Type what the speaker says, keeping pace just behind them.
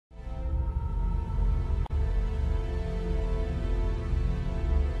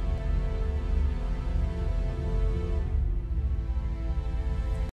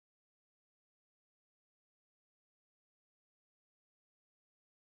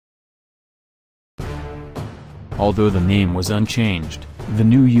Although the name was unchanged, the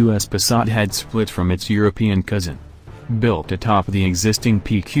new US Passat had split from its European cousin. Built atop the existing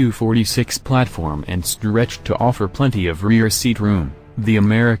PQ46 platform and stretched to offer plenty of rear seat room, the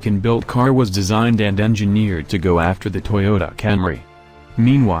American-built car was designed and engineered to go after the Toyota Camry.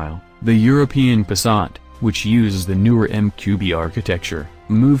 Meanwhile, the European Passat, which uses the newer MQB architecture,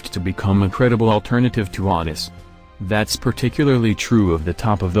 moved to become a credible alternative to Autos. That's particularly true of the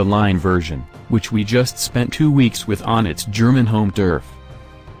top-of-the-line version, which we just spent 2 weeks with on its German home turf.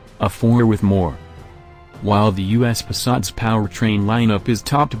 A 4 with more. While the US Passat's powertrain lineup is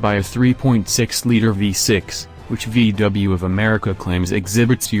topped by a 3.6-liter V6, which VW of America claims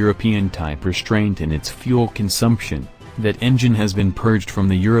exhibits European-type restraint in its fuel consumption, that engine has been purged from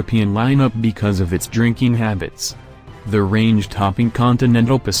the European lineup because of its drinking habits. The range-topping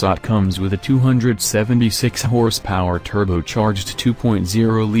Continental Passat comes with a 276 horsepower turbocharged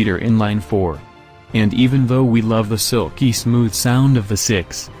 2.0-liter inline-4. And even though we love the silky smooth sound of the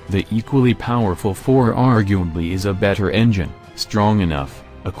 6, the equally powerful 4 arguably is a better engine, strong enough,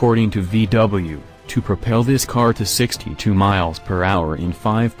 according to VW, to propel this car to 62 miles per hour in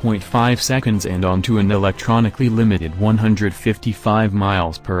 5.5 seconds and onto an electronically limited 155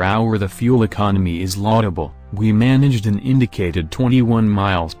 miles per hour. The fuel economy is laudable. We managed an indicated 21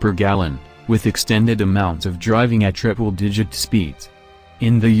 miles per gallon, with extended amounts of driving at triple-digit speeds.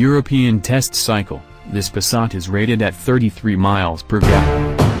 In the European test cycle, this Passat is rated at 33 miles per gallon.